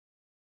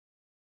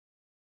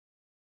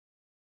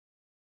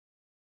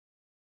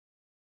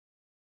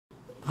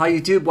Hi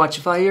YouTube,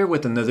 Watchify here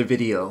with another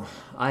video.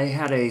 I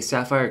had a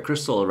Sapphire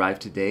crystal arrive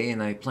today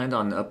and I planned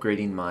on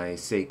upgrading my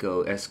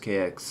Seiko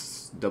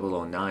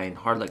SKX009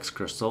 Hardlex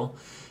crystal.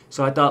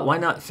 So I thought why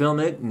not film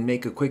it and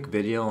make a quick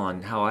video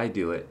on how I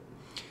do it.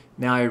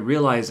 Now I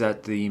realize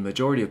that the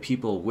majority of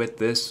people with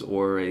this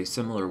or a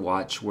similar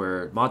watch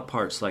where mod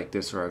parts like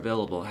this are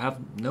available have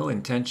no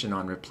intention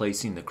on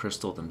replacing the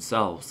crystal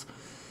themselves.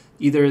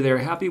 Either they're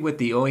happy with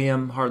the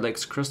OEM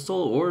Hardlex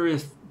crystal, or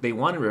if they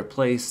want to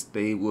replace,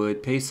 they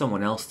would pay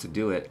someone else to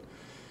do it.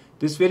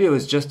 This video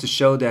is just to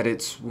show that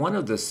it's one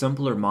of the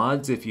simpler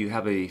mods if you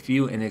have a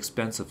few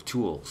inexpensive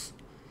tools.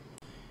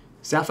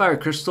 Sapphire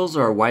crystals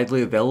are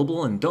widely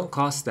available and don't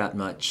cost that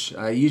much.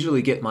 I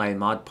usually get my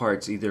mod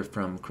parts either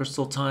from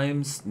Crystal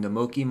Times,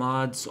 Namoki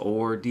Mods,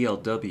 or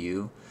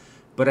DLW,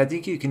 but I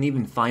think you can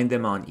even find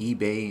them on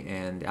eBay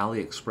and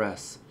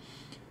AliExpress.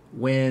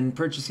 When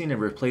purchasing a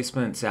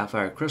replacement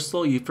Sapphire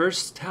crystal, you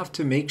first have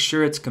to make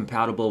sure it's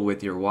compatible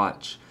with your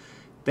watch.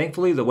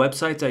 Thankfully, the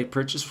websites I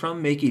purchase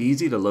from make it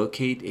easy to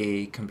locate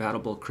a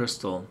compatible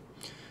crystal.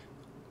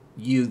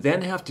 You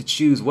then have to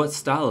choose what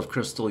style of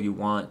crystal you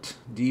want.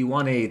 Do you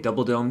want a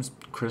double dome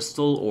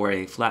crystal or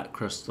a flat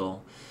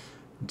crystal?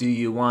 Do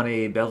you want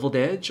a beveled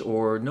edge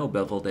or no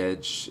beveled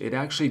edge? It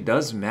actually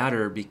does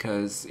matter,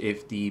 because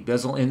if the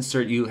bezel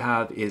insert you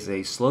have is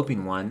a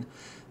sloping one,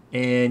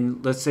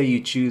 and let's say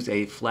you choose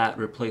a flat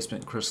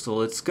replacement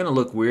crystal, it's going to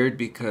look weird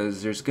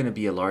because there's going to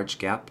be a large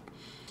gap.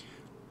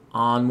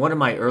 On one of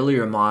my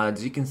earlier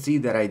mods, you can see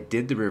that I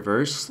did the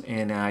reverse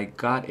and I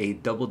got a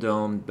double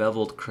dome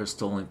beveled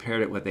crystal and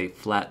paired it with a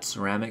flat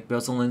ceramic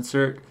bezel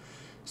insert.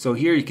 So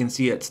here you can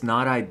see it's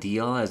not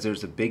ideal as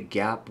there's a big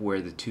gap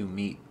where the two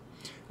meet.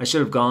 I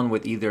should have gone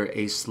with either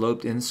a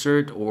sloped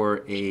insert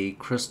or a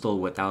crystal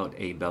without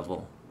a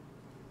bevel.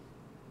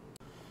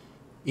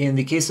 In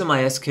the case of my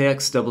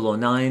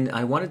SKX009,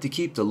 I wanted to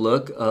keep the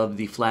look of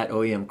the flat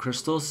OEM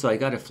crystal, so I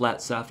got a flat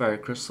sapphire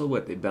crystal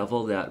with a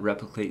bevel that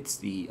replicates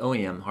the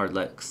OEM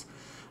Hardlex.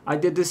 I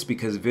did this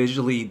because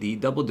visually the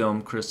double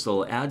dome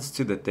crystal adds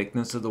to the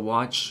thickness of the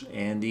watch,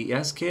 and the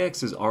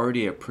SKX is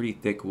already a pretty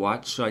thick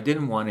watch, so I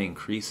didn't want to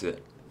increase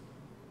it.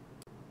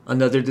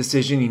 Another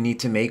decision you need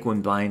to make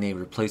when buying a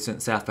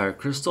replacement sapphire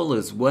crystal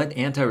is what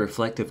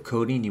anti-reflective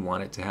coating you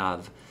want it to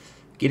have.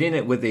 Getting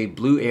it with a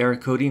blue AR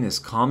coating is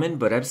common,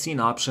 but I've seen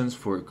options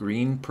for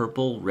green,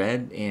 purple,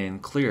 red,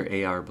 and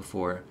clear AR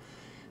before.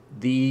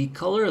 The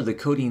color of the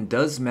coating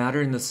does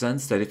matter in the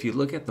sense that if you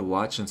look at the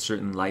watch in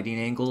certain lighting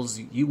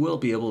angles, you will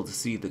be able to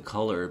see the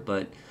color,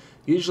 but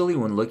usually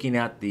when looking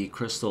at the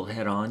crystal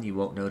head-on, you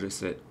won't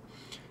notice it.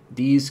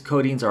 These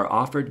coatings are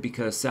offered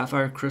because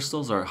sapphire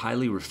crystals are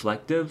highly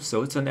reflective,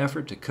 so it's an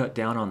effort to cut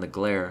down on the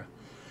glare.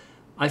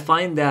 I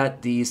find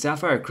that the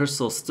sapphire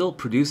crystals still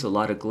produce a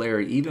lot of glare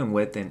even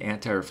with an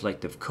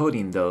anti-reflective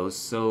coating though,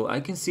 so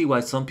I can see why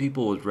some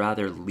people would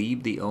rather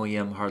leave the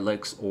OEM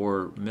Hardlex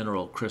or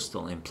mineral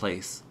crystal in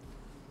place.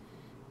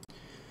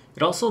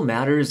 It also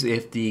matters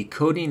if the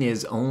coating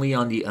is only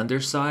on the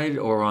underside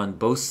or on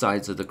both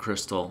sides of the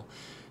crystal.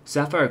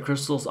 Sapphire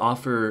crystals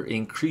offer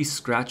increased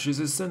scratch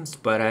resistance,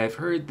 but I've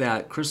heard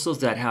that crystals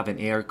that have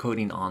an AR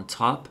coating on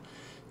top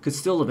could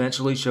still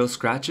eventually show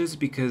scratches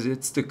because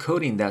it's the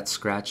coating that's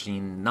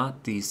scratching,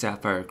 not the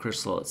sapphire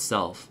crystal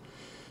itself.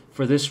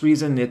 For this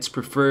reason, it's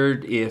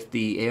preferred if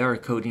the AR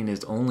coating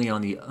is only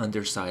on the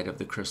underside of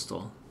the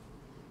crystal.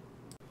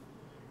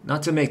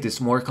 Not to make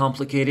this more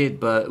complicated,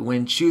 but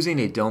when choosing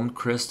a domed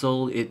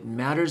crystal, it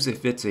matters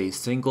if it's a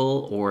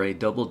single or a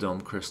double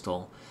dome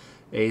crystal.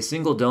 A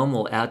single dome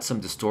will add some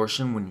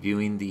distortion when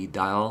viewing the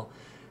dial,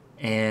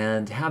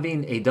 and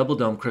having a double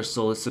dome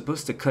crystal is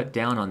supposed to cut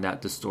down on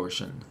that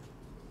distortion.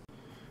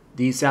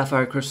 These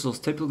sapphire crystals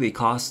typically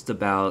cost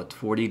about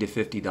 $40 to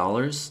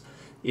 $50.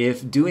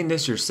 If doing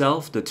this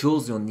yourself, the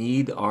tools you'll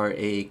need are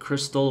a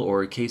crystal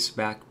or case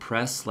back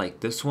press like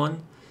this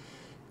one.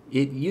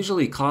 It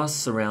usually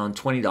costs around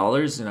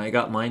 $20 and I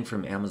got mine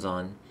from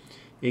Amazon.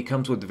 It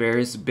comes with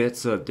various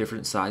bits of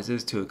different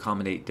sizes to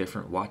accommodate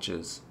different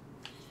watches.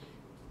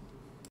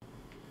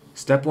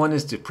 Step 1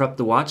 is to prep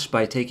the watch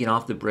by taking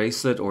off the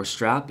bracelet or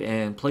strap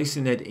and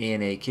placing it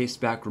in a case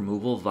back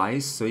removal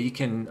vise so you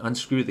can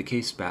unscrew the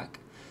case back.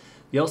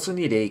 You also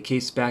need a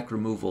case back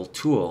removal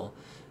tool.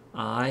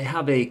 I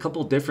have a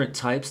couple different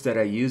types that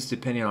I use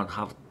depending on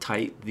how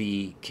tight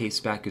the case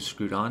back is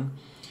screwed on.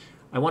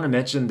 I want to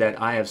mention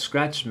that I have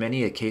scratched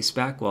many a case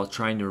back while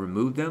trying to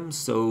remove them,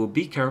 so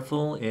be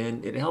careful,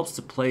 and it helps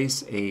to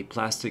place a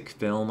plastic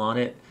film on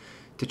it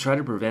to try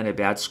to prevent a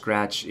bad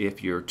scratch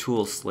if your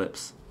tool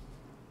slips.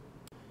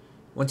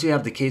 Once you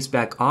have the case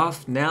back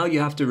off, now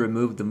you have to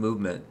remove the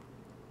movement.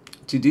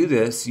 To do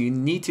this, you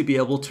need to be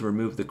able to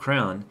remove the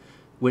crown,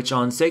 which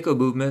on Seiko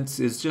movements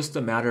is just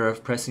a matter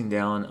of pressing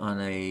down on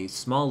a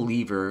small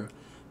lever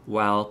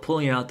while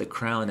pulling out the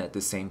crown at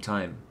the same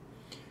time.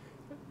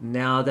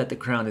 Now that the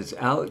crown is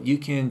out, you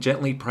can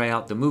gently pry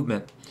out the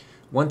movement.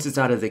 Once it's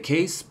out of the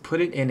case, put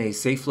it in a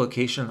safe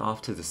location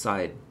off to the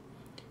side.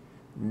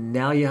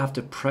 Now you have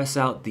to press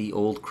out the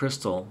old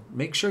crystal.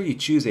 Make sure you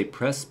choose a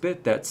press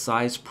bit that's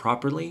sized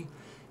properly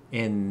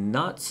and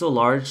not so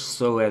large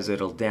so as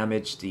it'll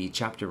damage the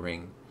chapter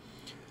ring.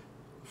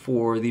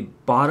 For the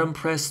bottom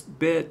press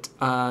bit,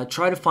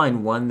 try to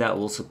find one that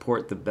will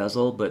support the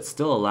bezel but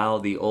still allow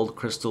the old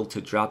crystal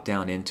to drop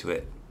down into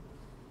it.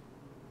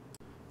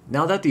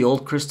 Now that the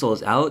old crystal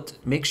is out,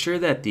 make sure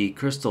that the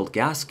crystal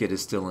gasket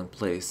is still in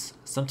place.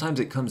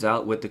 Sometimes it comes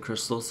out with the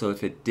crystal, so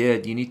if it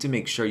did, you need to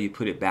make sure you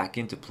put it back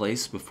into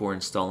place before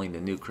installing the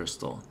new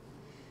crystal.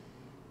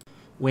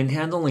 When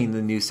handling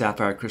the new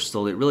sapphire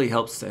crystal, it really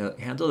helps to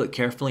handle it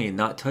carefully and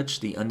not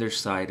touch the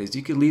underside, as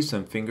you could leave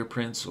some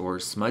fingerprints or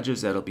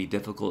smudges that'll be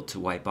difficult to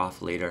wipe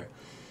off later.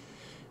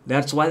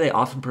 That's why they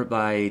often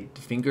provide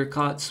finger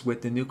cots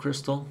with the new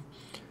crystal.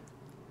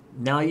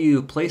 Now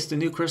you place the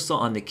new crystal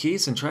on the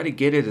case and try to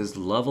get it as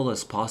level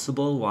as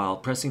possible while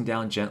pressing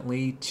down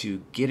gently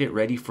to get it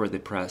ready for the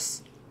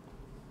press.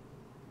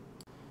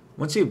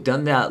 Once you've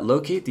done that,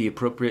 locate the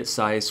appropriate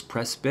size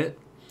press bit.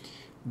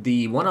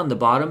 The one on the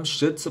bottom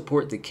should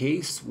support the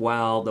case,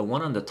 while the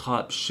one on the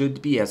top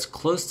should be as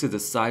close to the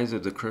size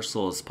of the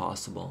crystal as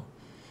possible.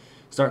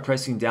 Start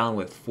pressing down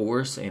with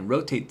force and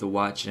rotate the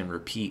watch and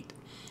repeat.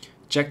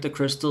 Check the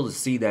crystal to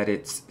see that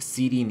it's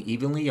seating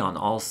evenly on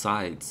all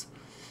sides.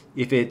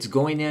 If it's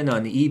going in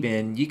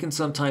uneven, you can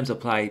sometimes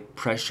apply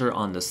pressure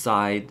on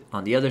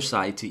the other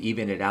side to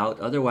even it out.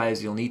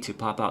 Otherwise, you'll need to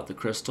pop out the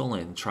crystal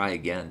and try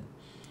again.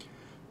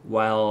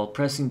 While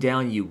pressing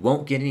down, you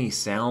won't get any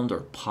sound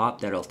or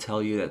pop that'll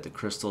tell you that the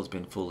crystal has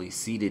been fully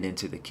seated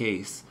into the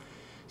case.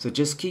 So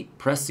just keep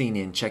pressing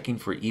and checking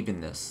for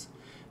evenness.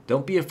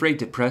 Don't be afraid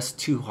to press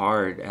too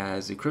hard,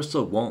 as the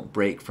crystal won't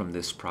break from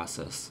this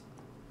process.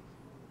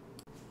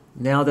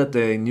 Now that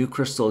the new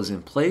crystal is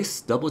in place,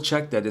 double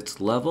check that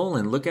it's level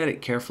and look at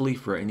it carefully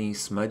for any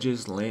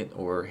smudges, lint,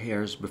 or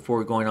hairs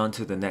before going on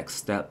to the next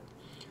step.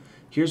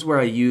 Here's where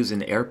I use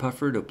an air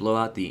puffer to blow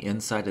out the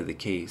inside of the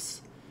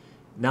case.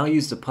 Now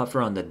use the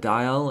puffer on the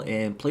dial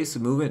and place the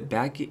movement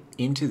back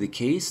into the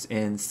case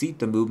and seat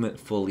the movement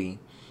fully.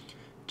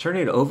 Turn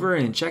it over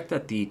and check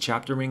that the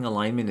chapter ring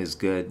alignment is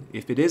good.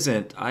 If it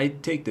isn't, I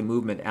take the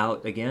movement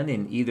out again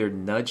and either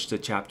nudge the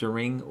chapter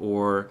ring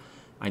or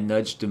I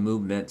nudge the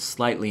movement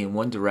slightly in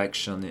one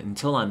direction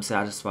until I'm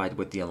satisfied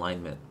with the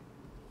alignment.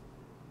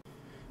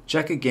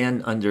 Check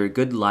again under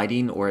good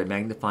lighting or a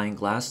magnifying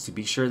glass to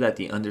be sure that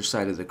the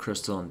underside of the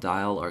crystal and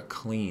dial are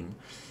clean.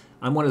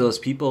 I'm one of those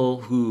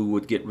people who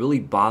would get really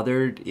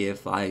bothered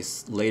if I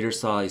later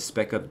saw a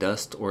speck of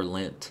dust or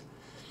lint.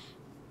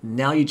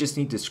 Now you just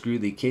need to screw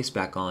the case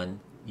back on.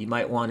 You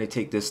might want to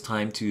take this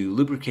time to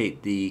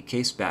lubricate the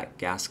case back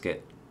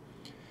gasket.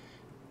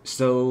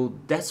 So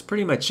that's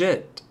pretty much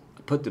it.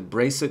 Put the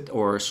bracelet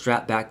or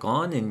strap back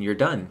on and you're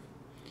done.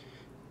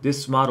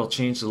 This model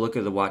changed the look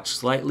of the watch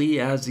slightly,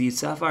 as the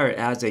Sapphire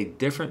adds a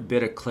different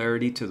bit of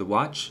clarity to the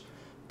watch.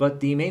 But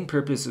the main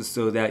purpose is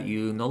so that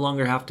you no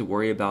longer have to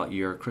worry about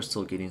your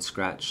crystal getting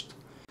scratched.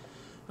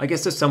 I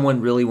guess if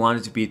someone really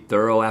wanted to be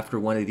thorough after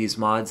one of these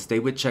mods, they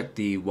would check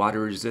the water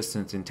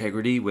resistance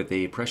integrity with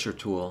a pressure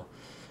tool.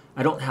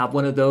 I don't have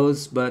one of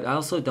those, but I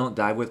also don't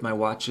dive with my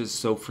watches,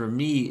 so for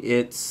me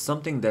it's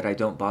something that I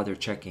don't bother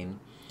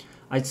checking.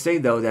 I'd say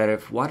though that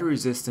if water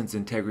resistance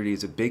integrity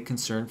is a big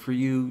concern for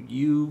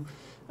you,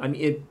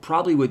 it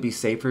probably would be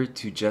safer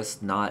to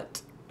just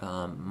not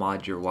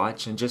mod your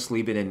watch and just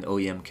leave it in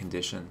OEM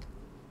condition.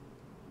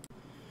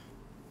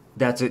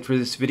 That's it for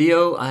this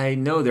video. I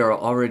know there are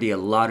already a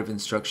lot of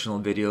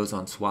instructional videos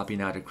on swapping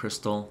out a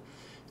crystal.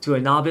 To a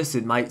novice,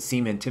 it might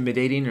seem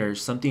intimidating or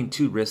something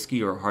too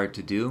risky or hard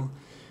to do.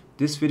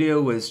 This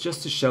video was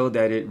just to show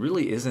that it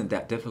really isn't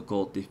that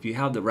difficult if you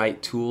have the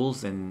right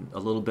tools and a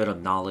little bit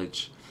of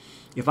knowledge.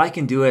 If I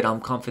can do it, I'm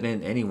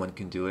confident anyone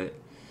can do it.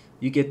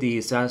 You get the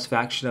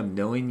satisfaction of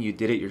knowing you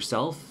did it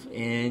yourself,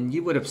 and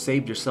you would have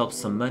saved yourself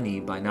some money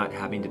by not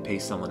having to pay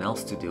someone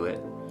else to do it.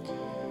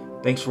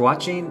 Thanks for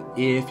watching.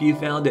 If you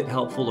found it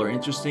helpful or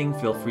interesting,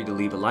 feel free to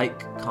leave a like,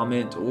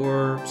 comment,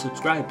 or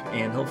subscribe,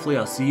 and hopefully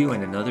I'll see you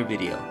in another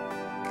video.